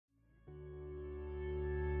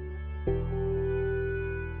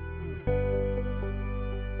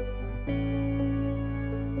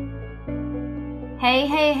Hey,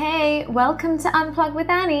 hey, hey, welcome to Unplug with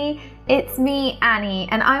Annie. It's me, Annie,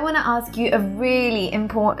 and I want to ask you a really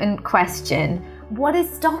important question. What is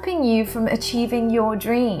stopping you from achieving your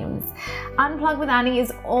dreams? Unplug with Annie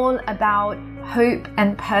is all about hope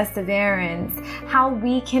and perseverance, how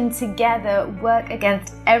we can together work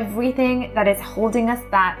against everything that is holding us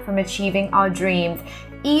back from achieving our dreams,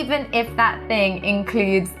 even if that thing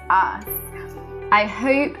includes us. I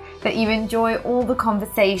hope that you enjoy all the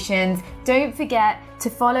conversations. Don't forget to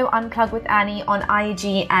follow Unplug with Annie on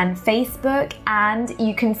IG and Facebook, and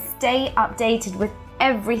you can stay updated with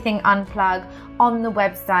everything Unplug on the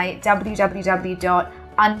website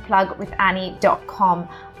www.unplugwithannie.com.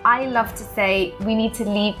 I love to say we need to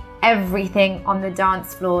leave everything on the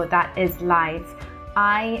dance floor that is life.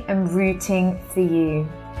 I am rooting for you.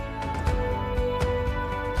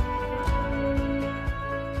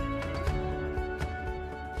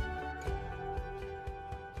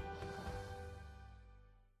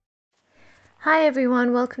 Hi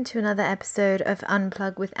everyone, welcome to another episode of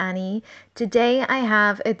Unplug with Annie. Today I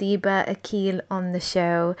have Adiba Akhil on the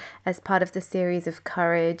show as part of the series of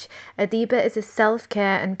Courage. Adiba is a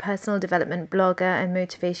self-care and personal development blogger and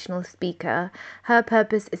motivational speaker. Her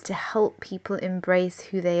purpose is to help people embrace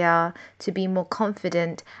who they are, to be more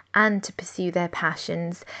confident and to pursue their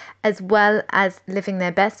passions, as well as living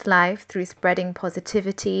their best life through spreading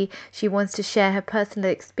positivity. She wants to share her personal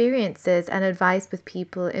experiences and advice with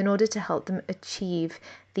people in order to help them achieve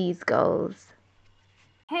these goals.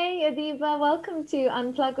 Hey Adiba, welcome to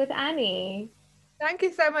Unplug with Annie. Thank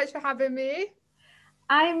you so much for having me.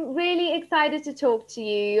 I'm really excited to talk to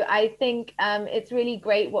you. I think it's really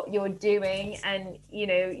great what you're doing, and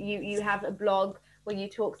you have a blog where you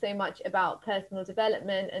talk so much about personal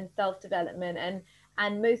development and self-development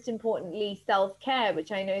and most importantly self-care,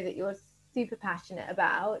 which I know that you're super passionate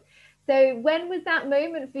about. So when was that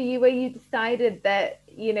moment for you where you decided that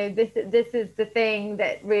this is the thing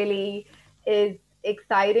that really is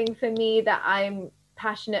exciting for me, that I'm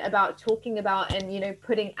passionate about talking about and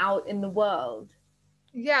putting out in the world?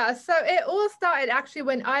 Yeah, so it all started actually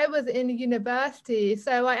when I was in university.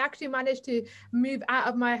 So I actually managed to move out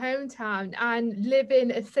of my hometown and live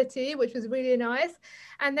in a city, which was really nice.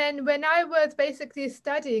 And then when I was basically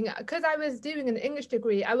studying, because I was doing an English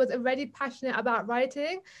degree, I was already passionate about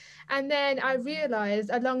writing. And then I realized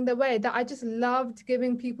along the way that I just loved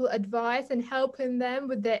giving people advice and helping them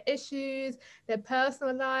with their issues, their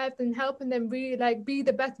personal lives, and helping them really like be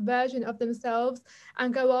the best version of themselves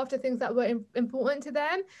and go after things that were important to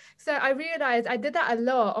them. So I realized I did that a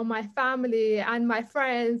lot on my family and my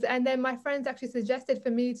friends. And then my friends actually suggested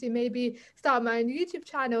for me to maybe start my own YouTube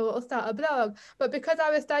channel or start a blog. But because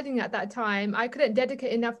I was studying at that time, I couldn't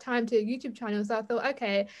dedicate enough time to a YouTube channel. So I thought,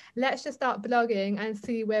 okay, let's just start blogging and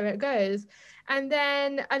see where it goes. And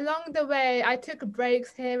then along the way, I took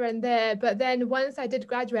breaks here and there. But then once I did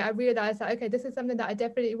graduate, I realized that, okay, this is something that I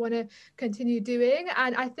definitely want to continue doing.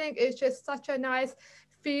 And I think it's just such a nice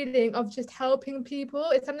feeling of just helping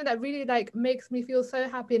people. It's something that really like makes me feel so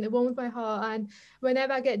happy and it warms my heart. And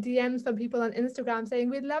whenever I get DMs from people on Instagram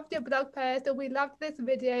saying, we loved your blog post, or we loved this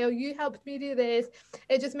video, or you helped me do this,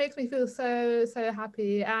 it just makes me feel so, so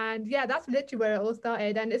happy. And yeah, that's literally where it all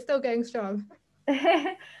started, and it's still going strong.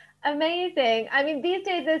 Amazing. I mean, these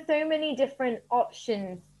days there's so many different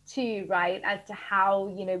options too, right? As to how,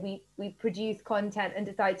 we produce content and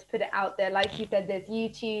decide to put it out there. Like you said, there's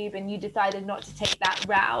YouTube, and you decided not to take that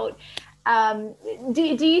route. Do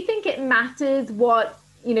you think it matters what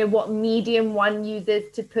medium one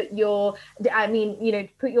uses to put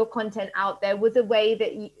put your content out there? Was there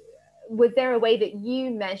a way that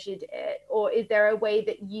you measured it, or is there a way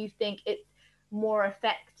that you think it's more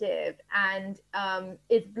effective? And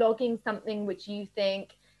is blogging something which you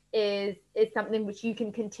think is something which you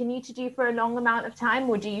can continue to do for a long amount of time,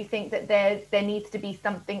 or do you think that there needs to be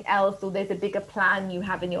something else, or there's a bigger plan you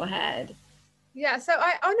have in your head? Yeah, so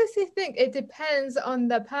I honestly think it depends on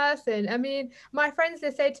the person. I mean, my friends, they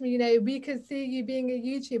say to me, we could see you being a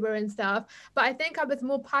YouTuber and stuff, but I think I was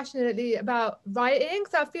more passionately about writing.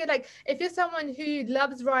 So I feel like if you're someone who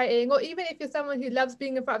loves writing, or even if you're someone who loves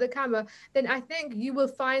being in front of the camera, then I think you will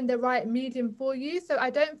find the right medium for you. So I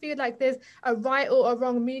don't feel like there's a right or a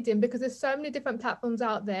wrong medium, because there's so many different platforms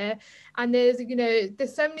out there, and there's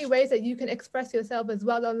so many ways that you can express yourself as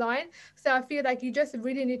well online. So I feel like you just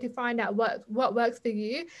really need to find out what what works for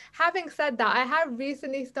you. Having said that, I have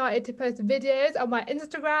recently started to post videos on my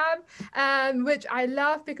Instagram, which I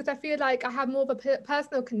love because I feel like I have more of a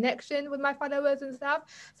personal connection with my followers and stuff.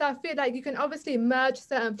 So I feel like you can obviously merge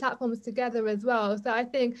certain platforms together as well. So I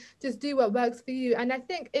think just do what works for you. And I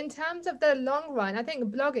think in terms of the long run, I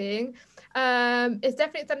think blogging is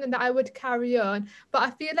definitely something that I would carry on. But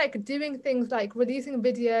I feel like doing things like releasing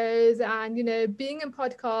videos and, you know, being in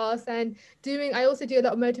podcasts and doing, I also do a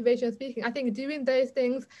lot of motivational speaking. I think doing those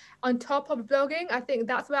things on top of blogging, I think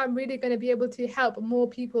that's where I'm really going to be able to help more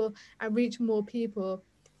people and reach more people.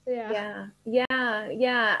 Yeah.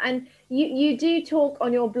 And you do talk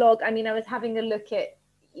on your blog. I mean, I was having a look at,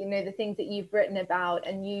 you know, the things that you've written about,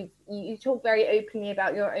 and you talk very openly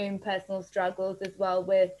about your own personal struggles as well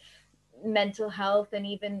with mental health, and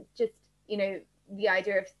even just, you know, the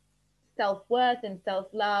idea of self-worth and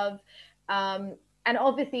self-love. And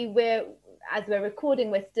obviously as we're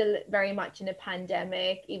recording, we're still very much in a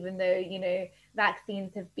pandemic, even though, you know,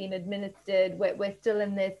 vaccines have been administered. We're still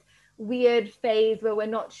in this weird phase where we're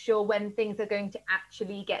not sure when things are going to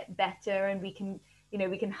actually get better, and we can, you know,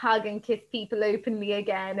 we can hug and kiss people openly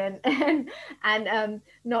again, and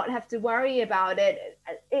not have to worry about it.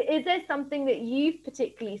 Is there something that you've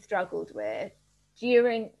particularly struggled with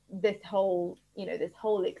during this whole, you know, this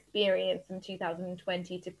whole experience from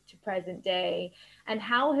 2020 to present day, and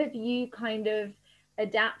how have you kind of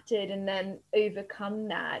adapted and then overcome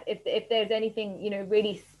that, if there's anything, you know,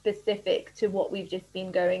 really specific to what we've just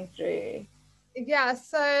been going through? Yeah,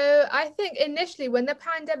 so I think initially when the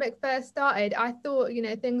pandemic first started, I thought, you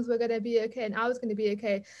know, things were going to be okay and I was going to be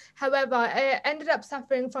okay. However, I ended up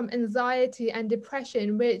suffering from anxiety and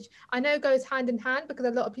depression, which I know goes hand in hand because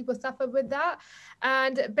a lot of people suffer with that.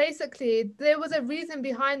 And basically, there was a reason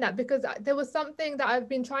behind that because there was something that I've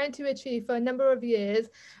been trying to achieve for a number of years,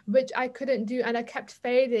 which I couldn't do, and I kept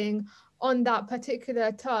failing on that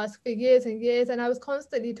particular task for years and years. And I was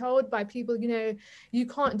constantly told by people, you know, you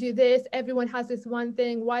can't do this, everyone has this one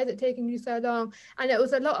thing, why is it taking you so long? And it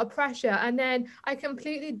was a lot of pressure. And then I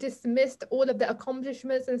completely dismissed all of the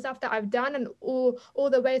accomplishments and stuff that I've done and all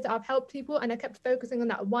the ways that I've helped people, and I kept focusing on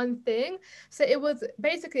that one thing. So it was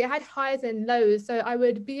basically, I had highs and lows. So I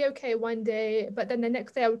would be okay one day, but then the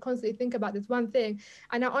next day I would constantly think about this one thing,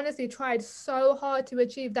 and I honestly tried so hard to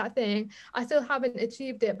achieve that thing. I still haven't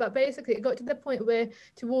achieved it, but basically it got to the point where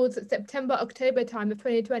towards September, October time of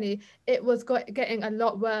 2020, it was getting a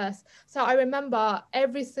lot worse. So I remember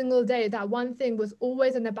every single day that one thing was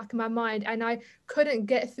always in the back of my mind, and I couldn't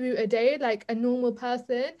get through a day like a normal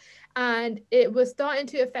person. And it was starting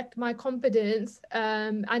to affect my confidence.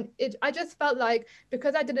 I just felt like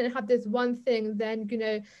because I didn't have this one thing, then, you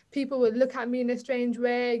know, people would look at me in a strange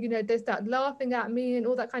way, you know, they start laughing at me and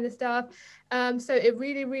all that kind of stuff. So it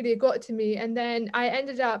really, really got to me. And then I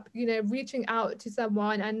ended up, you know, reaching out to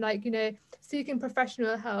someone and, like, you know, seeking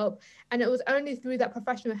professional help. And it was only through that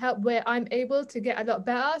professional help where I'm able to get a lot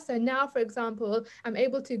better. So now, for example, I'm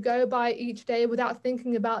able to go by each day without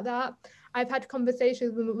thinking about that. I've had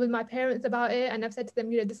conversations with my parents about it, and I've said to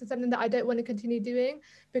them, you know, this is something that I don't want to continue doing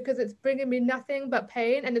because it's bringing me nothing but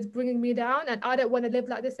pain and it's bringing me down, and I don't want to live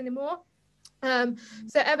like this anymore.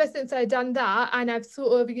 So ever since I've done that, and I've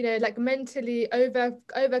sort of, you know, like mentally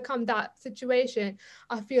overcome that situation,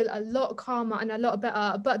 I feel a lot calmer and a lot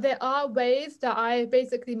better. But there are ways that I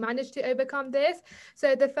basically managed to overcome this.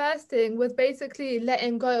 So the first thing was basically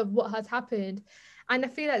letting go of what has happened. And I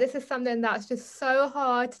feel like this is something that's just so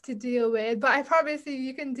hard to deal with, but I promise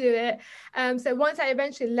you can do it. So once I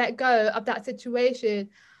eventually let go of that situation,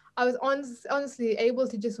 I was honestly able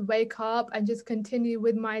to just wake up and just continue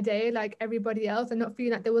with my day like everybody else, and not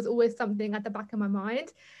feeling like there was always something at the back of my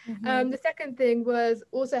mind. Mm-hmm. The second thing was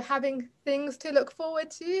also having things to look forward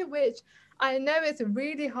to, which I know it's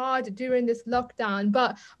really hard during this lockdown,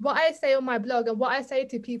 but what I say on my blog and what I say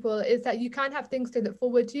to people is that you can have things to look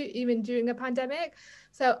forward to even during a pandemic.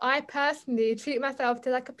 So I personally treat myself to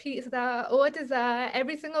like a pizza or a dessert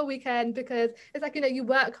every single weekend because it's like, you know, you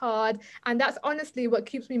work hard, and that's honestly what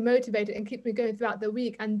keeps me motivated and keeps me going throughout the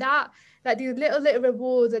week. And that, like, these little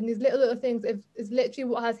rewards and these little things is literally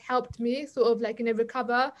what has helped me sort of, like, you know,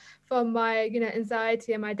 recover from my, you know,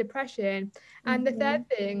 anxiety and my depression. And the third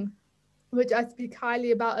Mm-hmm. thing, which I speak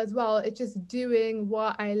highly about as well, it's just doing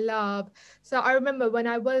what I love. So I remember when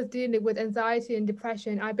I was dealing with anxiety and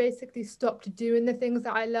depression, I basically stopped doing the things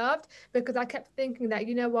that I loved because I kept thinking that,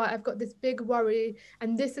 you know what, I've got this big worry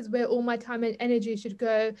and this is where all my time and energy should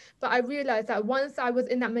go. But I realized that once I was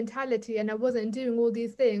in that mentality and I wasn't doing all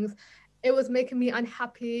these things, it was making me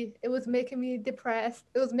unhappy. It was making me depressed.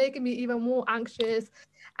 It was making me even more anxious.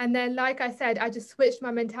 And then, like I said, I just switched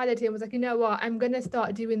my mentality and was like, you know what? I'm going to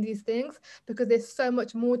start doing these things because there's so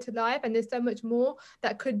much more to life and there's so much more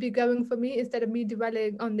that could be going for me instead of me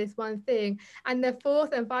dwelling on this one thing. And the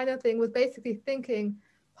fourth and final thing was basically thinking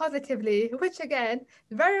positively, which again,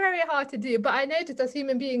 very, very hard to do. But I noticed as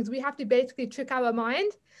human beings, we have to basically trick our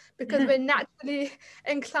mind because we're naturally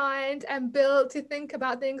inclined and built to think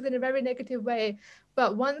about things in a very negative way.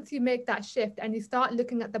 But once you make that shift and you start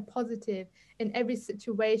looking at the positive in every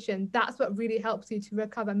situation, that's what really helps you to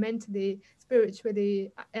recover mentally,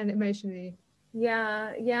 spiritually, and emotionally.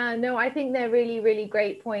 Yeah, yeah, no, I think they're really, really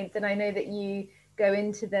great points, and I know that you go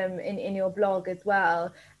into them in your blog as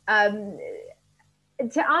well. Um,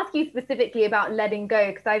 to ask you specifically about letting go,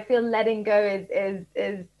 because I feel letting go is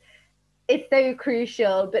it's so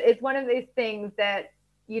crucial, but it's one of those things that,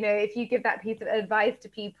 you know, if you give that piece of advice to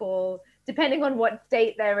people, depending on what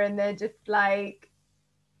state they're in, they're just like,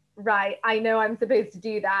 right, I know I'm supposed to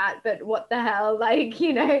do that, but what the hell? Like,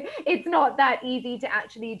 you know, it's not that easy to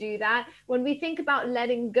actually do that. When we think about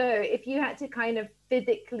letting go, if you had to kind of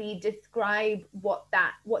physically describe what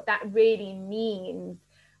that really means,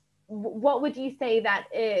 what would you say that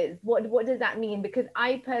is? What does that mean? Because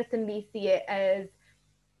I personally see it as,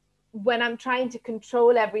 when I'm trying to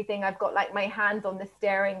control everything, I've got like my hands on the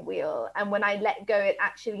steering wheel. And when I let go, it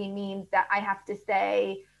actually means that I have to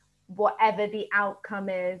say, whatever the outcome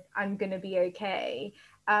is, I'm going to be okay.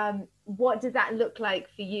 What does that look like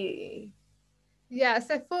for you? Yeah,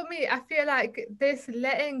 so for me, I feel like this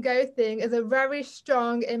letting go thing is a very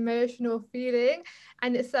strong emotional feeling,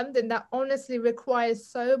 and it's something that honestly requires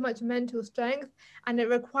so much mental strength and it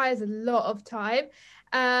requires a lot of time.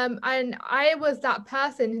 And I was that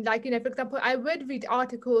person, like, you know, for example, I would read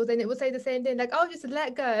articles and it would say the same thing, like, oh, just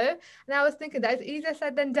let go. And I was thinking that it's easier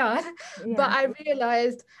said than done. But Yeah. I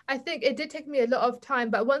realized, I think it did take me a lot of time.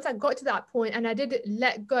 But once I got to that point and I did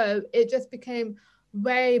let go, it just became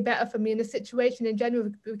way better for me, and the situation in general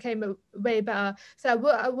became way better. So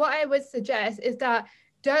what I would suggest is that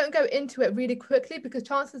don't go into it really quickly because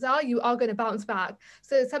chances are you are going to bounce back.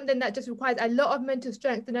 So it's something that just requires a lot of mental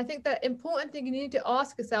strength. And I think the important thing you need to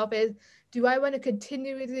ask yourself is, do I want to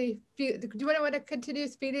continuously feel, do I want to continue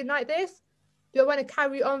feeling like this? Do I want to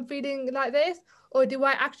carry on feeling like this? Or do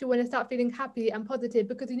I actually want to start feeling happy and positive?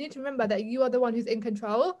 Because you need to remember that you are the one who's in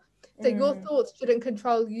control. So your Mm, thoughts shouldn't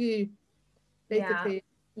control you, yeah. basically.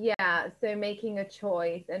 Yeah. So making a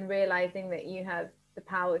choice and realizing that you have the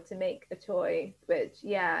power to make a choice, which,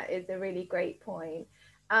 yeah, is a really great point.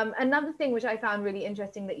 Another thing which I found really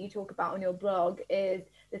interesting that you talk about on your blog is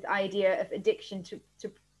this idea of addiction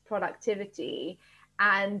to productivity.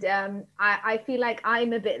 And I feel like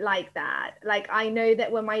I'm a bit like that. Like, I know that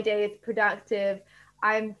when my day is productive,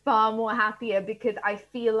 I'm far more happier because I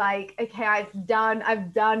feel like, okay, I've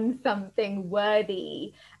done something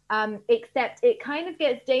worthy. Except it kind of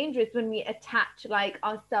gets dangerous when we attach like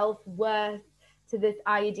our self-worth to this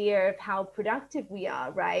idea of how productive we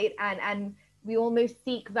are, right? And we almost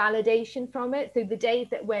seek validation from it. So the days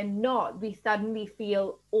that we're not, we suddenly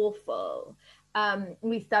feel awful.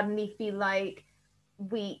 We suddenly feel like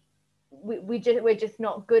we we're just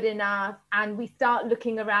not good enough, and we start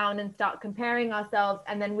looking around and start comparing ourselves,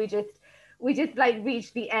 and then we just like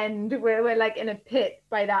reach the end where we're like in a pit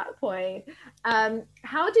by that point.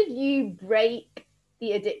 How did you break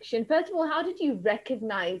the addiction? First of all, how did you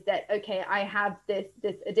recognize that, okay, I have this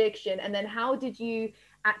addiction, and then how did you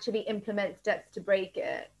actually implement steps to break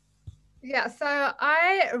it? Yeah, so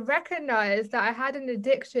I recognized that I had an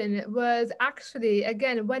addiction was actually,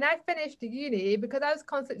 again, when I finished uni, because I was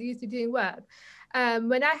constantly used to doing work,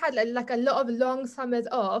 when I had like a lot of long summers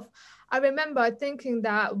off, I remember thinking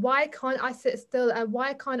that why can't I sit still and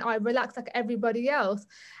why can't I relax like everybody else?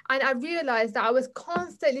 And I realized that I was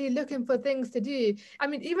constantly looking for things to do. I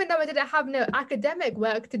mean, even though I didn't have no academic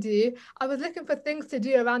work to do, I was looking for things to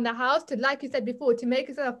do around the house to, like you said before, to make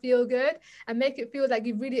yourself feel good and make it feel like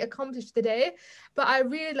you've really accomplished the day. But I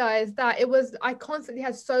realized that I constantly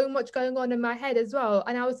had so much going on in my head as well.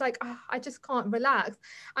 And I was like, "Ah, I just can't relax."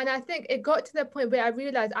 And I think it got to the point where I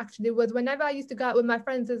realized actually was whenever I used to go out with my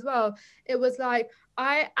friends as well, it was like,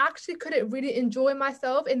 I actually couldn't really enjoy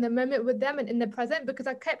myself in the moment with them and in the present because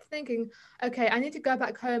I kept thinking, okay, I need to go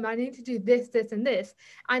back home. I need to do this, this, and this.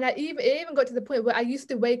 And it even got to the point where I used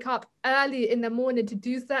to wake up early in the morning to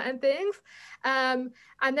do certain things. And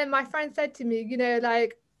then my friend said to me, you know,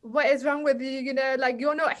 like, what is wrong with you? You know, like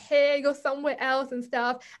you're not here, you're somewhere else and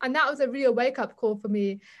stuff. And that was a real wake up call for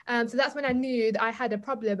me. So that's when I knew that I had a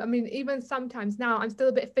problem. I mean, even sometimes now I'm still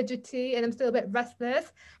a bit fidgety and I'm still a bit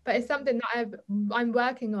restless, but it's something that I'm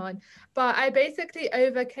working on. But I basically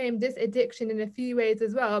overcame this addiction in a few ways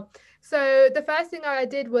as well. So the first thing I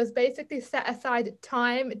did was basically set aside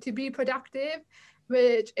time to be productive,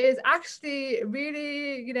 which is actually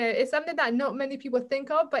really, you know, it's something that not many people think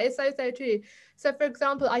of, but it's so, so true. So, for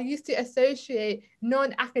example, I used to associate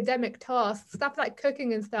non-academic tasks, stuff like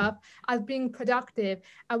cooking and stuff, as being productive.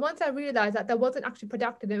 And once I realized that wasn't actually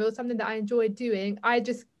productive, it was something that I enjoyed doing, I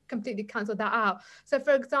just completely cancelled that out. So,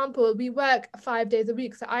 for example, we work 5 days a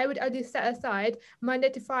week. So I would only set aside Monday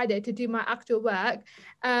to Friday to do my actual work.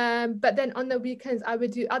 But then on the weekends, I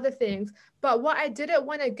would do other things. But what I didn't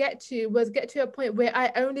want to get to was get to a point where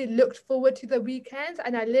I only looked forward to the weekends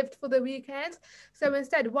and I lived for the weekends. So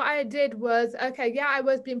instead, what I did was, okay, yeah, I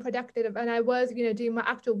was being productive and I was, you know, doing my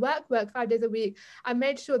actual work 5 days a week. I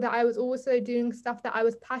made sure that I was also doing stuff that I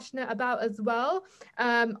was passionate about as well.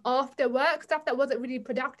 After work, stuff that wasn't really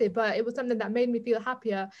productive, but it was something that made me feel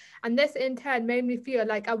happier. And this in turn made me feel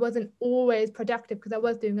like I wasn't always productive because I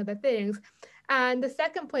was doing other things. And the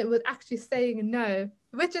second point was actually saying no,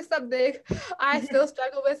 which is something I still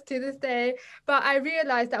struggle with to this day. But I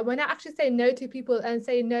realized that when I actually say no to people and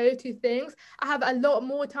say no to things, I have a lot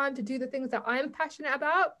more time to do the things that I'm passionate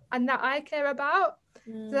about and that I care about.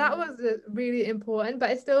 So that was really important,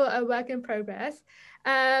 but it's still a work in progress.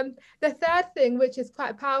 The third thing, which is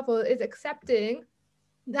quite powerful, is accepting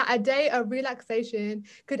that a day of relaxation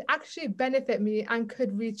could actually benefit me and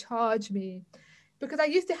could recharge me, because I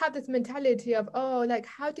used to have this mentality of, oh, like,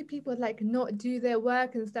 how do people like not do their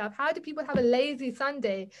work and stuff? How do people have a lazy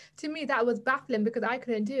Sunday? To me, that was baffling because I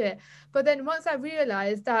couldn't do it. But then once I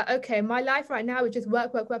realized that, okay, my life right now is just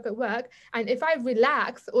work, work, work at work. And if I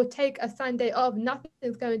relax or take a Sunday off,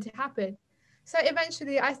 nothing's going to happen. So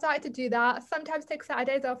eventually I started to do that, sometimes take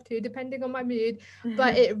Saturdays off too, depending on my mood,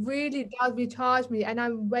 but it really does recharge me and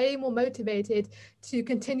I'm way more motivated to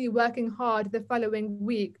continue working hard the following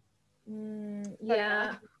week. So,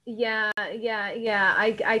 Yeah, yeah.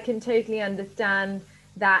 I can totally understand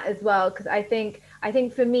that as well, because I think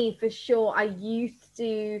for me, for sure, I used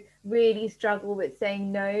to really struggle with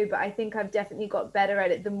saying no, but I think I've definitely got better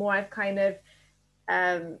at it the more I've kind of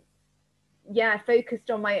um yeah, focused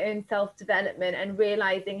on my own self-development and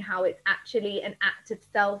realizing how it's actually an act of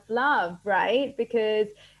self-love, right? Because,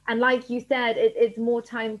 and like you said, it's more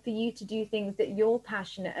time for you to do things that you're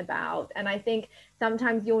passionate about. And I think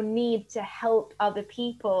sometimes your need to help other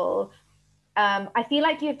people, I feel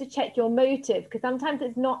like you have to check your motive, because sometimes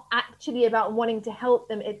it's not actually about wanting to help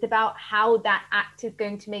them, it's about how that act is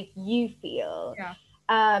going to make you feel. yeah.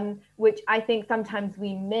 Which I think sometimes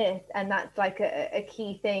we miss, and that's like a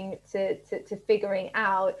key thing to figuring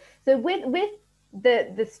out. So with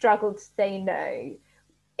the struggle to say no,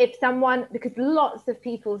 if someone, because lots of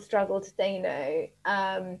people struggle to say no,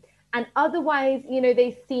 and otherwise, you know,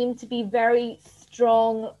 they seem to be very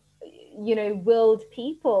strong, you know, willed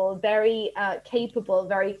people, very capable,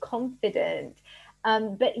 very confident,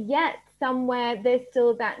 but yet somewhere there's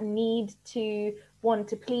still that need to want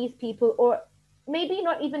to please people, or maybe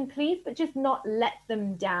not even please, but just not let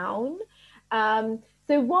them down.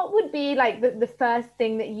 So what would be like the first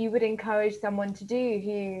thing that you would encourage someone to do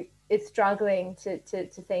who is struggling to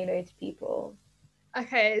say no to people?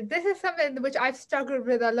 Okay, this is something which I've struggled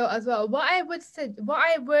with a lot as well. What I would say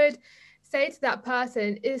to that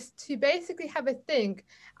person is to basically have a think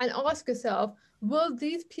and ask yourself, will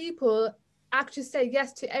these people actually say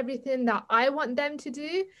yes to everything that I want them to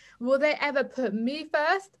do? Will they ever put me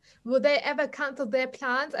first? Will they ever cancel their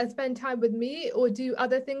plans and spend time with me or do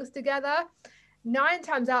other things together? 9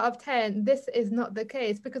 times out of 10, this is not the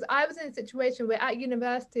case, because I was in a situation where at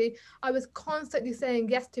university, I was constantly saying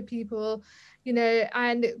yes to people, you know,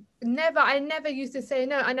 and I never used to say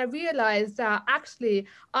no. And I realized that actually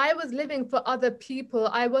I was living for other people,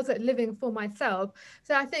 I wasn't living for myself.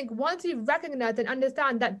 So I think once you recognize and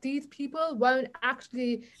understand that these people won't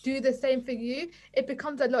actually do the same for you, it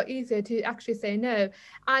becomes a lot easier to actually say no.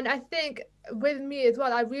 And I think with me as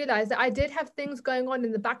well, I realized that I did have things going on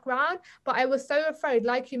in the background, but I was so afraid,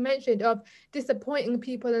 like you mentioned, of disappointing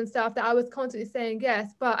people and stuff, that I was constantly saying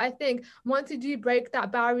yes. But I think once you do break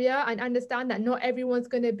that barrier and understand that not everyone's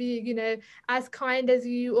going to be, you know, as kind as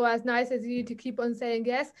you or as nice as you to keep on saying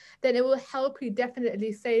yes, then it will help you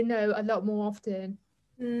definitely say no a lot more often.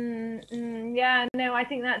 Yeah, no, I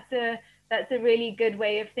think that's a really good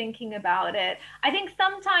way of thinking about it. I think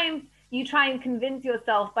sometimes you try and convince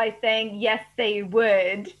yourself by saying yes they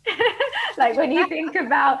would. Like when you think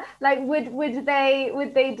about like would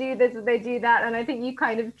they do this, would they do that, and I think you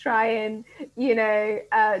kind of try and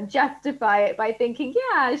justify it by thinking,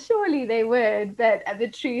 yeah, surely they would, but the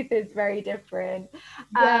truth is very different.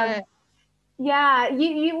 Yeah. Yeah,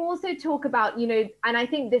 you also talk about, and I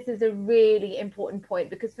think this is a really important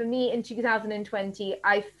point, because for me in 2020,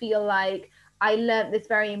 I feel like I learned this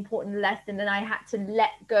very important lesson, and I had to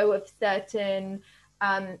let go of certain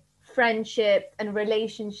friendships and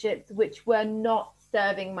relationships which were not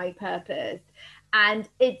serving my purpose. And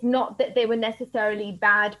it's not that they were necessarily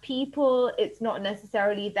bad people. It's not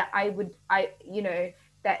necessarily that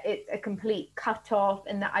that it's a complete cut off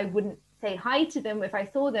and that I wouldn't say hi to them if I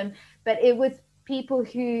saw them, but it was people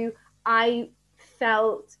who I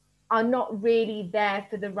felt are not really there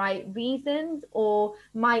for the right reasons, or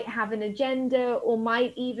might have an agenda, or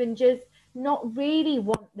might even just not really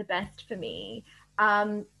want the best for me.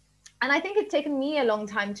 And I think it's taken me a long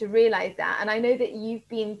time to realize that. And I know that you've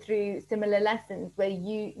been through similar lessons where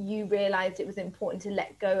you realized it was important to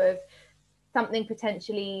let go of something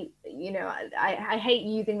potentially, I hate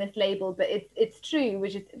using this label, but it's true,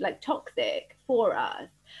 which is like toxic for us.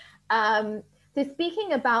 So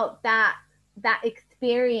speaking about that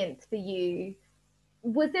experience for you,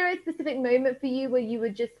 was there a specific moment for you where you were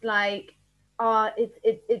just like,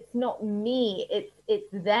 it's not me,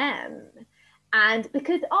 it's them? And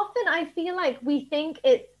because often I feel like we think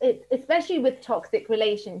it's especially with toxic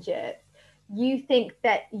relationships, you think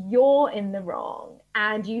that you're in the wrong,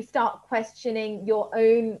 and you start questioning your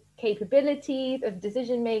own capabilities of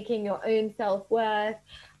decision making, your own self-worth.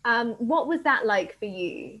 What was that like for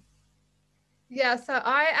you? Yeah, so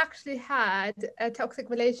I actually had a toxic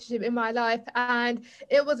relationship in my life, and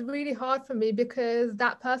it was really hard for me because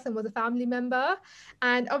that person was a family member.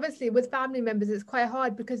 And obviously, with family members, it's quite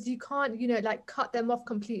hard because you can't, like cut them off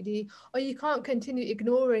completely, or you can't continue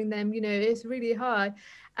ignoring them. It's really hard.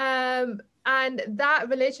 And that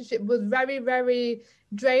relationship was very, very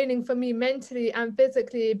draining for me mentally and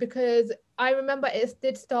physically, because I remember it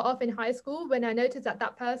did start off in high school when I noticed that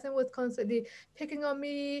that person was constantly picking on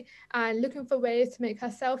me and looking for ways to make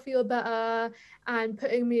herself feel better and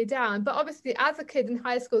putting me down. But obviously, as a kid in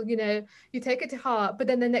high school, you take it to heart, but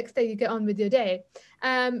then the next day you get on with your day.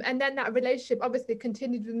 And then that relationship obviously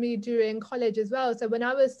continued with me during college as well. So when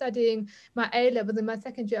I was studying my A levels in my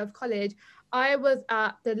second year of college, I was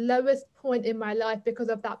at the lowest point in my life because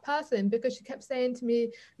of that person, because she kept saying to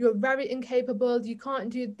me, you're very incapable, you can't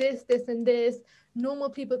do this, this, and this. Normal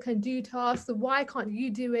people can do tasks, so why can't you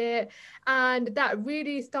do it? And that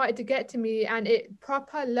really started to get to me, and it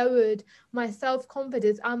proper lowered my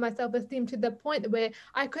self-confidence and my self-esteem to the point where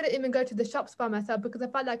I couldn't even go to the shops by myself because I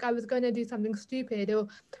felt like I was going to do something stupid, or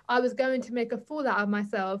I was going to make a fool out of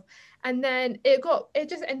myself. And then it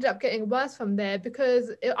just ended up getting worse from there,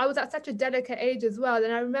 because I was at such a delicate age as well.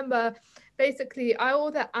 And I remember basically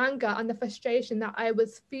all the anger and the frustration that I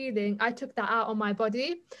was feeling, I took that out on my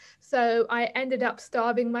body. So I ended up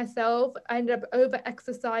starving myself. I ended up over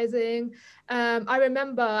exercising. I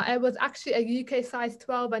remember I was actually a UK size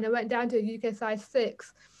 12 and I went down to a UK size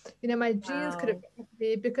 6. My jeans could have Wow.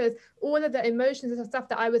 me, because all of the emotions and stuff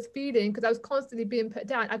that I was feeling, because I was constantly being put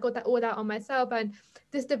down, I got that all out on myself. And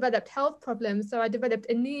this developed health problems. So I developed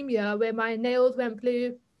anemia where my nails went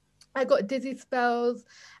blue. I got dizzy spells,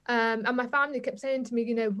 and my family kept saying to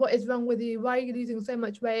me, what is wrong with you? Why are you losing so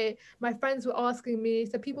much weight? My friends were asking me,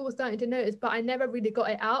 so people were starting to notice, but I never really got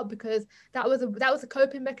it out because that was a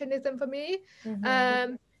coping mechanism for me. Mm-hmm.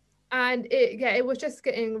 Um, and it was just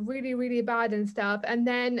getting really, really bad and stuff. And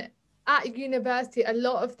then at university, a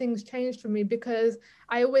lot of things changed for me, because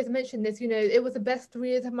I always mention this, it was the best 3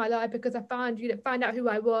 years of my life, because I found out who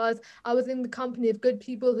I was. I was in the company of good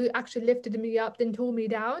people who actually lifted me up, then tore me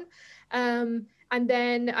down. And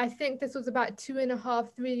then I think this was about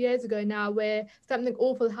 2.5, 3 years ago now, where something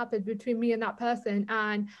awful happened between me and that person,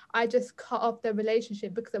 and I just cut off the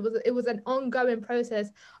relationship, because it was an ongoing process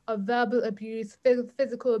of verbal abuse,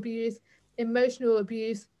 physical abuse, emotional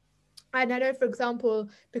abuse. And I know, for example,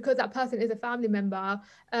 because that person is a family member,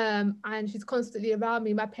 and she's constantly around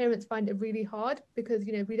me, my parents find it really hard because,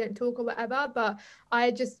 we don't talk or whatever, but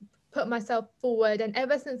I just put myself forward. And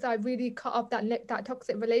ever since I really cut off that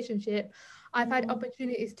toxic relationship, I've had Mm-hmm.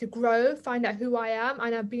 opportunities to grow, find out who I am,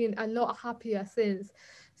 and I've been a lot happier since.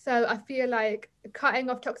 So I feel like cutting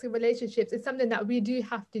off toxic relationships is something that we do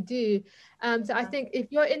have to do. So I think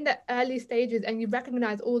if you're in the early stages and you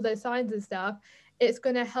recognize all those signs and stuff, it's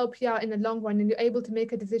going to help you out in the long run, and you're able to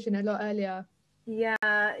make a decision a lot earlier. Yeah,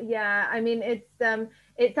 yeah. I mean,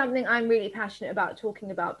 it's something I'm really passionate about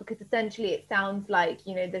talking about, because essentially it sounds like,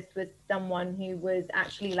 you know, this was someone who was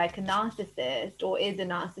actually like a narcissist or is a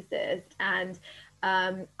narcissist. And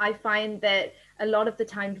I find that a lot of the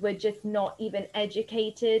times we're just not even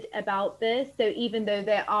educated about this. So even though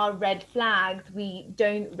there are red flags, we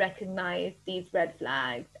don't recognize these red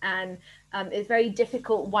flags. And it's very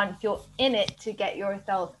difficult once you're in it to get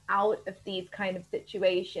yourself out of these kind of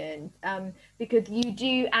situations, because you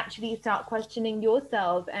do actually start questioning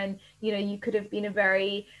yourself. And, you know, you could have been a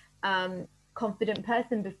very confident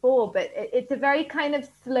person before, but it's a very kind of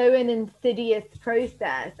slow and insidious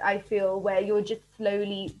process, I feel, where you're just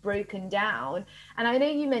slowly broken down. And I know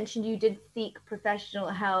you mentioned you did seek professional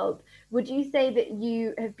help. Would you say that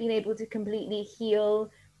you have been able to completely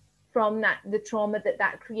heal from that, the trauma that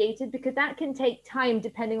that created? Because that can take time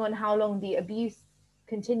depending on how long the abuse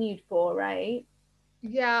continued for, right?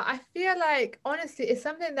 Yeah, I feel like honestly, it's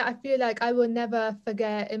something that I feel like I will never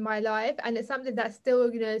forget in my life, and it's something that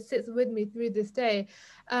still, sits with me through this day.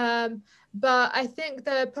 Um, but I think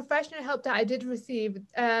the professional help that I did receive,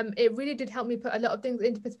 it really did help me put a lot of things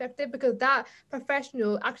into perspective, because that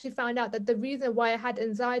professional actually found out that the reason why I had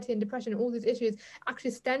anxiety and depression and all these issues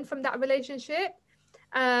actually stemmed from that relationship.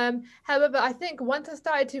 However, I think once I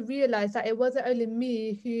started to realize that it wasn't only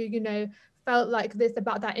me who, felt like this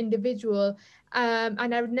about that individual, and I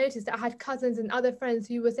noticed that I had cousins and other friends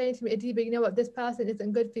who were saying to me, Adiba, you know what, this person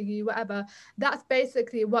isn't good for you, whatever. That's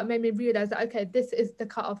basically what made me realize that, okay, this is the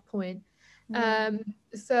cutoff point. Mm. Um,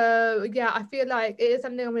 so yeah, I feel like it is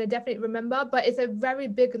something I'm going to definitely remember, but it's a very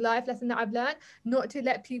big life lesson that I've learned, not to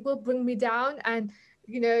let people bring me down and,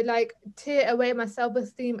 like tear away my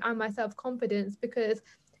self-esteem and my self-confidence, because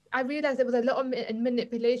I realized there was a lot of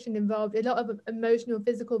manipulation involved, a lot of emotional,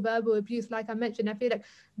 physical, verbal abuse, like I mentioned. I feel like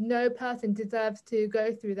no person deserves to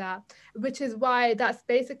go through that, which is why that's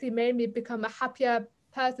basically made me become a happier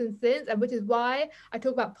person since, and which is why I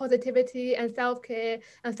talk about positivity and self-care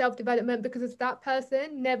and self-development, because it's that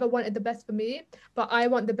person never wanted the best for me, but I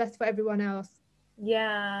want the best for everyone else.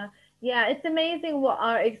 Yeah, yeah, it's amazing what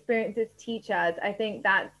our experiences teach us. I think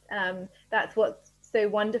that's what's so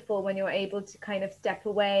wonderful, when you're able to kind of step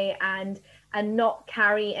away and not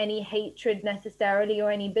carry any hatred necessarily or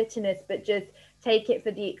any bitterness, but just take it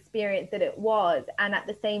for the experience that it was, and at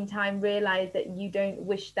the same time realize that you don't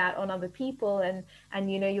wish that on other people. And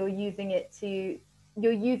you know, you're using it to,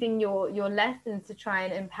 you're using your lessons to try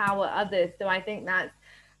and empower others. So I think that's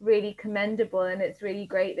really commendable, and it's really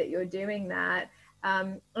great that you're doing that.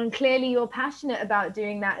 And clearly you're passionate about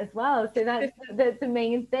doing that as well, so that's the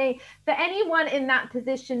main thing. For anyone in that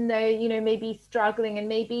position though, you know, maybe struggling and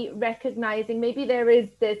maybe recognizing, maybe there is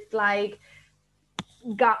this like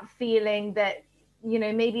gut feeling that, you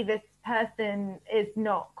know, maybe this person is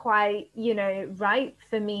not quite, you know, right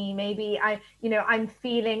for me. Maybe I, you know, I'm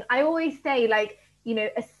feeling, I always say, like, you know,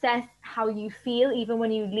 assess how you feel even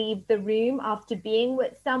when you leave the room after being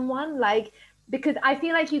with someone. Like, because I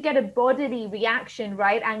feel like you get a bodily reaction,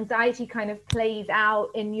 right? Anxiety kind of plays out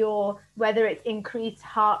in your, whether it's increased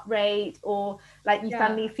heart rate, or like you Yeah.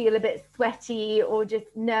 suddenly feel a bit sweaty or just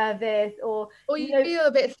nervous, or, Or you you know, feel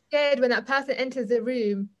a bit scared when that person enters the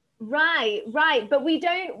room. right, right. But we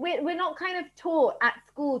don't, we're not kind of taught at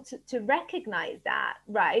school to recognize that,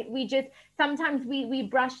 right? We just, sometimes we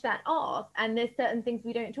brush that off, and there's certain things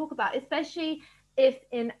we don't talk about, especially if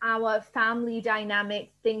in our family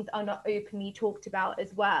dynamics things are not openly talked about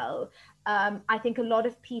as well. I think a lot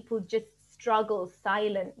of people just struggle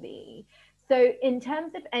silently. So in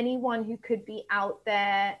terms of anyone who could be out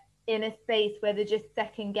there in a space where they're just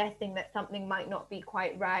second guessing that something might not be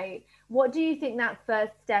quite right, what do you think that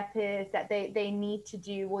first step is that they need to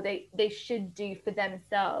do, or they should do for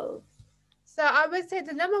themselves? So I would say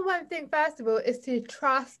the number one thing, first of all, is to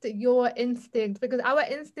trust your instinct, because our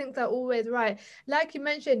instincts are always right. Like you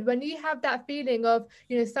mentioned, when you have that feeling of,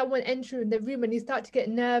 someone entering the room and you start to get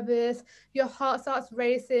nervous, your heart starts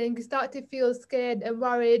racing, you start to feel scared and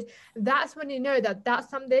worried, that's when you know that that's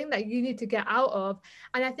something that you need to get out of.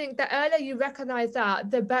 And I think the earlier you recognize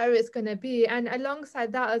that, the better it's going to be. And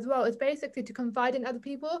alongside that as well, is basically to confide in other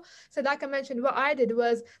people. So like I mentioned, what I did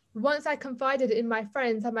was, once I confided in my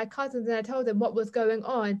friends and my cousins and I told them what was going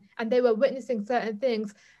on and they were witnessing certain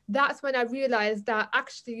things, that's when I realized that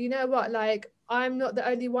actually, you know what, like I'm not the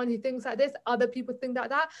only one who thinks like this, other people think like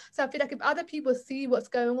that. So I feel like if other people see what's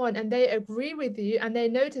going on and they agree with you and they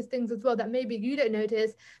notice things as well that maybe you don't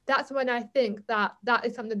notice, that's when I think that that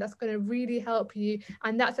is something that's going to really help you.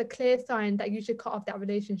 And that's a clear sign that you should cut off that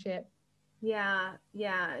relationship. Yeah,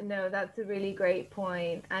 yeah, no, that's a really great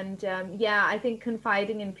point. And yeah, I think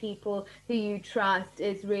confiding in people who you trust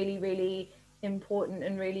is really, really important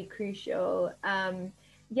and really crucial.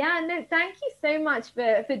 Yeah, no, thank you so much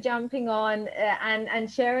for jumping on and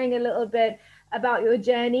sharing a little bit about your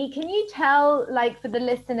journey. Can you tell, like, for the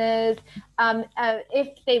listeners, if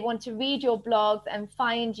they want to read your blogs and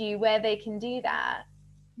find you, where they can do that?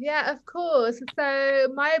 Yeah, of course. So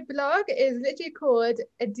my blog is literally called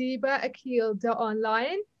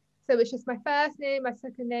adibaakil.online. So it's just my first name, my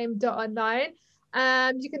second name dot online.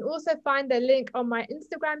 You can also find the link on my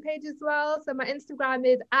Instagram page as well. So my Instagram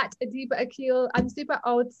is at Adiba Akil. I'm super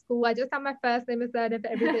old school. I just have my first name and surname for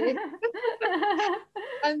everything.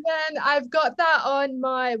 And then I've got that on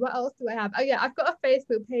my, what else do I have? Oh yeah, I've got a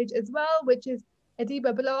Facebook page as well, which is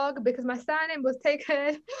Adiba Blog because my surname was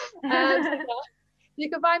taken. So yeah, you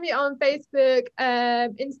can find me on Facebook,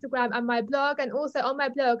 Instagram, and my blog. And also on my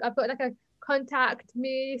blog, I've got like a contact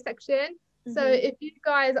me section. So if you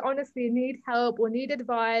guys honestly need help or need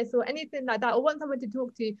advice or anything like that, or want someone to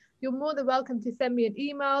talk to, you're more than welcome to send me an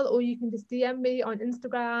email, or you can just DM me on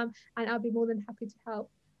Instagram and I'll be more than happy to help.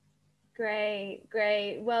 Great,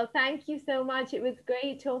 great. Well, thank you so much. It was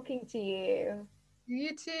great talking to you.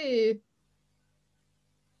 You too.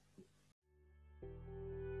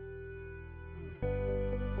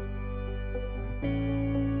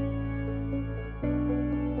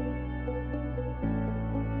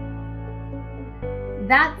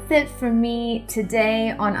 That's it from me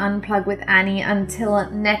today on Unplug with Annie. Until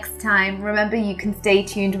next time, remember you can stay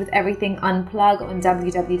tuned with everything Unplug on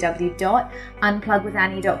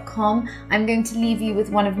www.unplugwithannie.com. I'm going to leave you with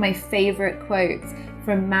one of my favorite quotes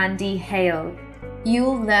from Mandy Hale.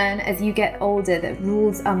 You'll learn as you get older that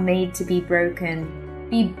rules are made to be broken.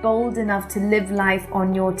 Be bold enough to live life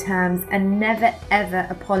on your terms and never ever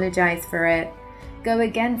apologize for it. Go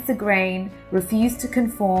against the grain, refuse to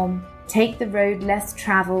conform, take the road less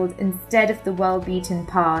traveled instead of the well-beaten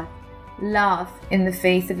path. Laugh in the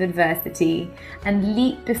face of adversity and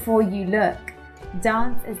leap before you look.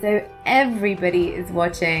 Dance as though everybody is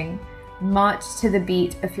watching. March to the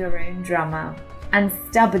beat of your own drummer and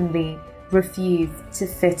stubbornly refuse to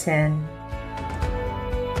fit in.